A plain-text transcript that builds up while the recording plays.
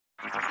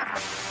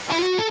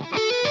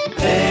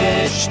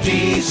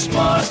HT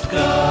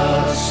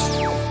Smartcast.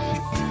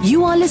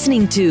 You are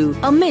listening to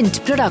a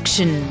Mint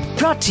production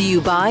brought to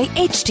you by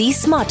HT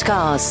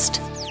Smartcast.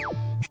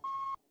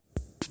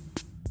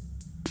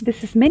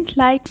 This is Mint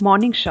Light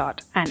Morning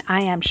Shot and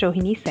I am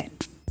Shohini Sen.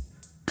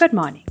 Good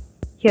morning.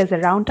 Here's a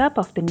roundup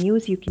of the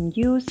news you can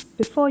use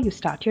before you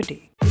start your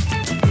day.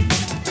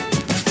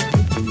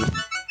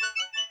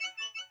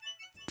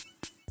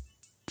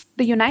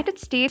 The United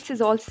States is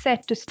all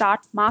set to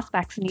start mass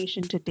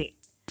vaccination today.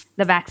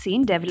 The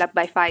vaccine, developed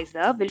by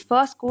Pfizer, will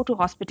first go to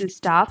hospital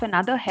staff and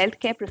other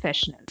healthcare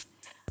professionals.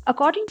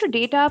 According to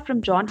data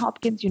from Johns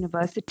Hopkins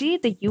University,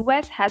 the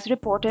US has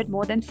reported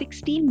more than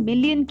 16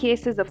 million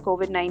cases of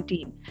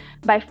COVID-19,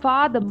 by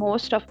far the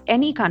most of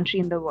any country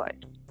in the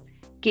world.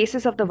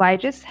 Cases of the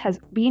virus has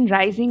been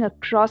rising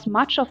across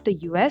much of the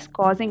US,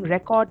 causing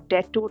record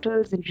death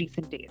totals in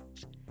recent days.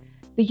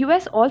 The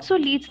US also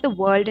leads the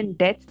world in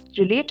deaths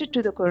related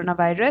to the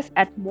coronavirus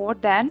at more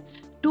than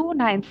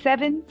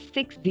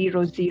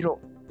 297,600.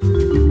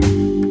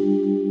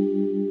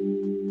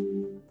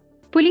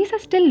 Police are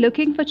still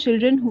looking for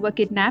children who were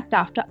kidnapped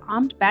after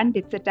armed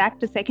bandits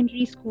attacked a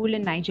secondary school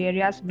in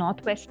Nigeria's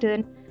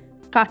northwestern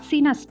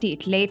Katsina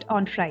state late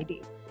on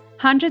Friday.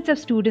 Hundreds of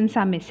students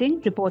are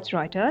missing, reports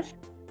Reuters.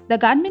 The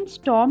gunmen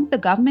stormed the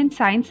government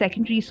science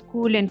secondary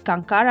school in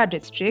Kankara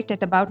district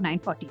at about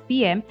 9:40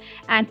 p.m.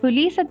 and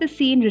police at the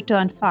scene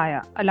returned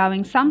fire,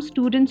 allowing some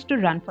students to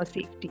run for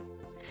safety.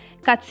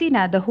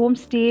 Katsina, the home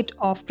state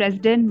of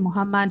President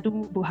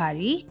Muhammadu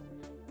Buhari,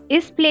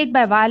 is plagued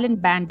by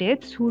violent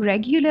bandits who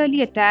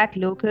regularly attack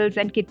locals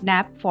and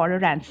kidnap for a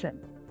ransom.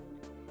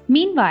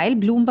 Meanwhile,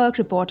 Bloomberg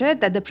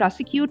reported that the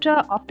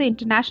prosecutor of the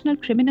International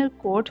Criminal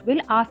Court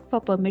will ask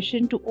for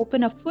permission to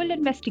open a full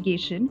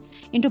investigation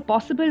into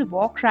possible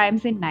war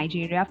crimes in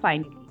Nigeria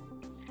finally.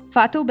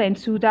 Fatou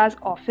Bensouda's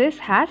office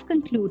has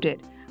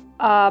concluded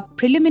a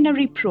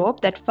preliminary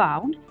probe that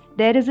found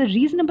there is a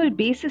reasonable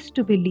basis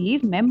to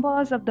believe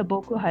members of the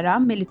Boko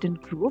Haram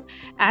militant group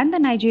and the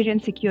Nigerian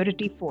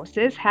security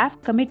forces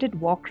have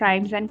committed war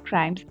crimes and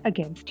crimes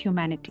against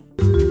humanity.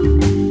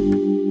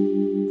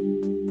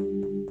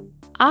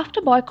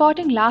 After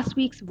boycotting last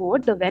week's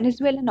vote, the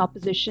Venezuelan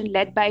opposition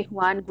led by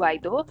Juan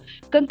Guaido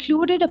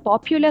concluded a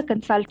popular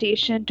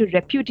consultation to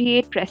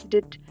repudiate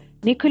President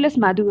Nicolas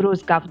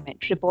Maduro's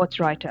government, reports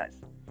Reuters.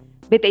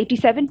 With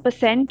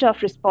 87%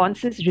 of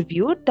responses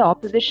reviewed, the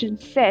opposition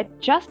said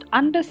just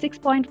under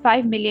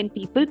 6.5 million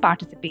people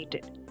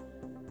participated.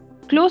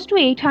 Close to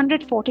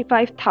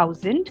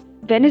 845,000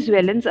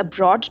 Venezuelans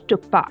abroad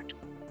took part.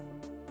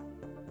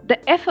 The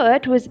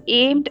effort was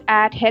aimed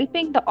at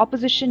helping the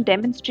opposition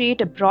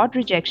demonstrate a broad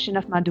rejection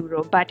of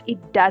Maduro, but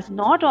it does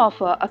not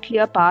offer a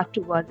clear path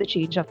towards the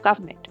change of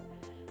government.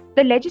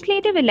 The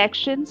legislative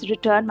elections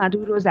returned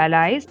Maduro's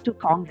allies to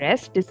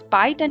Congress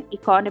despite an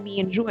economy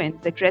in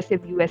ruins,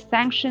 aggressive US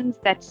sanctions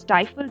that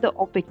stifle the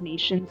OPEC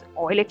nations'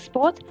 oil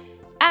exports,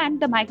 and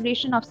the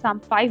migration of some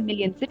 5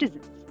 million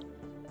citizens.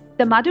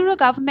 The Maduro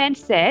government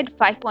said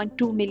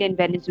 5.2 million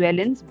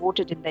Venezuelans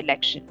voted in the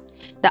election.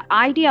 The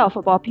idea of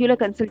a popular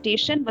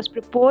consultation was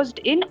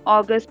proposed in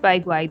August by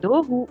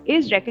Guaido, who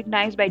is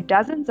recognized by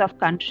dozens of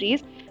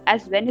countries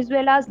as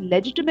Venezuela's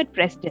legitimate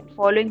president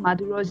following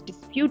Maduro's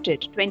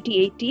disputed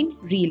 2018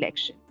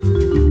 re-election.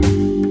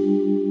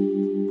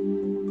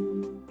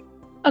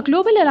 A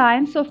global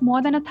alliance of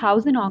more than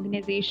 1,000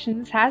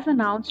 organizations has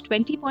announced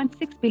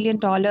 $20.6 billion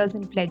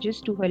in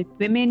pledges to help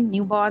women,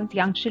 newborns,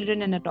 young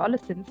children and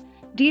adolescents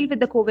deal with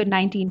the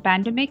COVID-19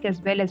 pandemic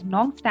as well as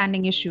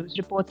long-standing issues,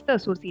 reports the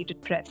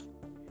Associated Press.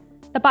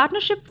 The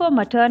Partnership for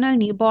Maternal,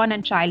 Newborn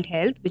and Child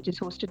Health, which is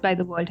hosted by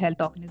the World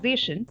Health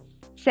Organization,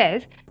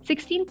 says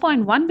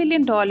 $16.1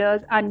 billion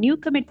are new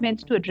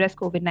commitments to address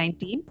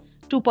COVID-19,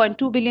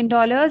 $2.2 billion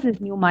is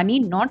new money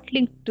not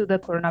linked to the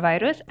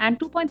coronavirus, and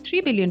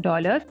 $2.3 billion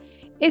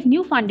is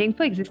new funding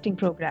for existing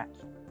programs.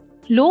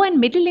 Low and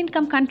middle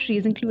income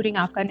countries including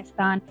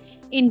Afghanistan,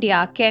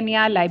 India,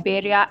 Kenya,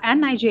 Liberia and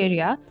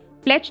Nigeria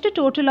pledged a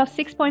total of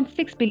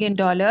 $6.6 billion,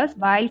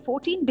 while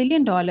 $14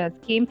 billion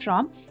came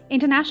from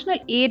international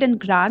aid and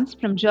grants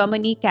from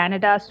Germany,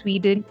 Canada,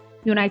 Sweden,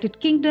 United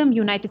Kingdom,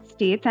 United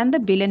States, and the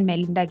Bill and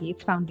Melinda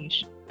Gates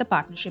Foundation, the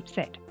partnership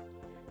said.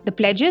 The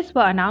pledges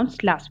were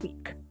announced last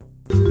week.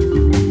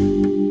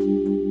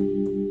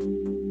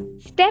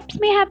 Steps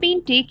may have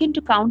been taken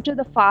to counter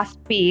the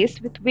fast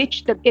pace with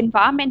which the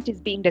environment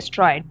is being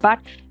destroyed, but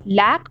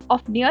lack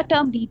of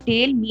near-term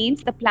detail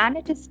means the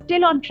planet is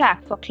still on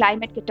track for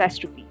climate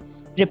catastrophe,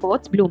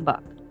 reports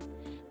Bloomberg.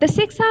 The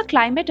 6-hour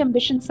Climate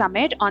Ambition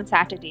Summit on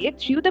Saturday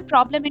threw the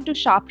problem into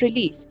sharp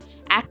relief.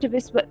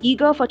 Activists were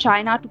eager for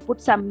China to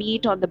put some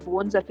meat on the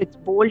bones of its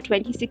bold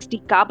 2060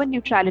 carbon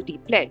neutrality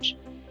pledge.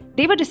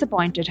 They were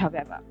disappointed,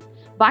 however.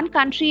 One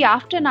country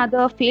after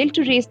another failed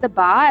to raise the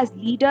bar as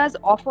leaders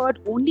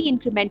offered only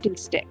incremental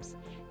steps.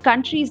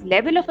 Countries'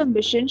 level of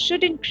ambition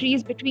should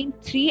increase between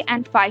 3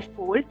 and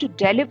 5-fold to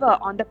deliver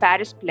on the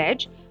Paris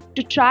Pledge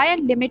to try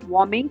and limit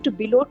warming to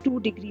below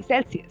 2 degrees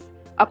Celsius,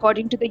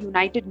 according to the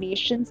United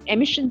Nations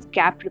Emissions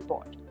Gap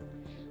Report.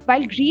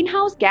 While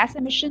greenhouse gas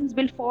emissions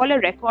will fall a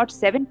record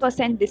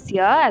 7% this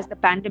year as the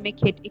pandemic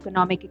hit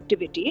economic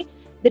activity,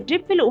 the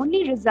dip will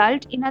only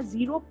result in a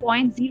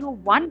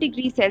 0.01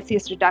 degrees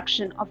Celsius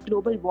reduction of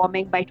global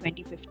warming by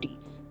 2050,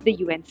 the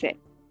UN said.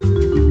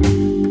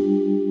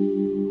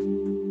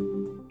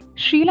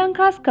 Sri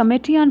Lanka's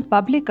Committee on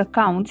Public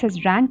Accounts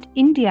has ranked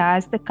India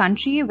as the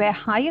country where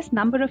highest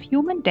number of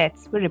human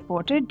deaths were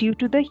reported due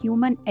to the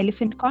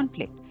human-elephant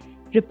conflict,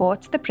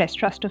 reports the Press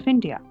Trust of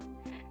India.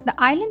 The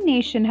island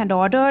nation had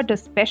ordered a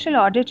special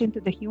audit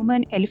into the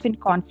human-elephant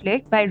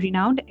conflict by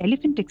renowned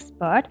elephant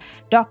expert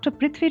Dr.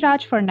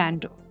 Prithviraj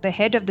Fernando, the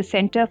head of the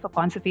Centre for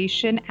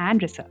Conservation and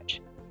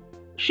Research.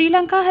 Sri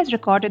Lanka has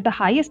recorded the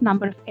highest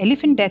number of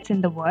elephant deaths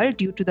in the world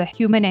due to the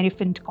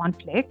human-elephant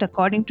conflict,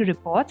 according to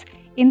reports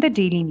in the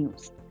Daily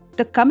News.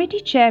 The committee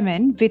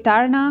chairman,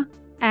 Vitarna,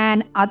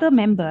 and other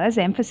members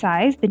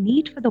emphasized the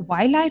need for the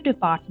Wildlife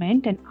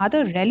Department and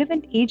other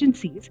relevant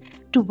agencies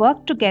to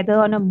work together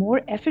on a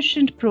more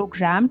efficient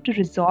program to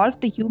resolve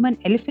the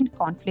human-elephant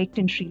conflict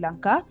in Sri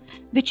Lanka,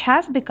 which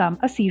has become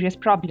a serious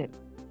problem.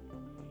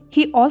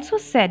 He also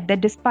said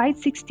that despite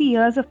 60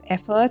 years of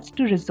efforts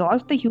to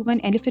resolve the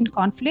human-elephant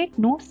conflict,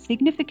 no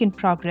significant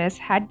progress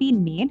had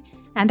been made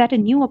and that a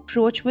new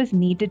approach was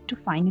needed to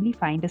finally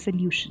find a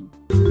solution.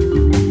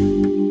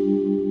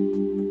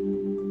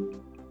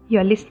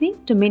 You're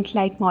listening to Mint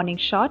Like Morning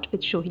Shot with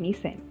Shohini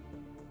Sen.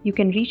 You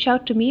can reach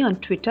out to me on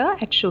Twitter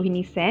at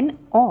Shohini Sen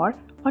or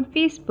on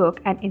Facebook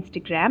and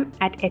Instagram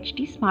at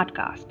HT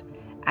Smartcast.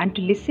 And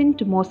to listen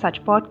to more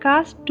such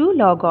podcasts, do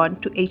log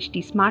on to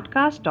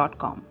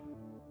htsmartcast.com.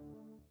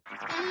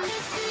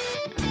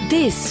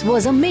 This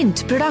was a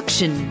Mint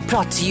production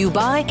brought to you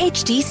by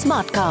HT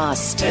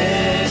Smartcast.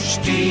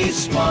 HT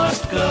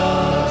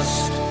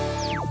Smartcast.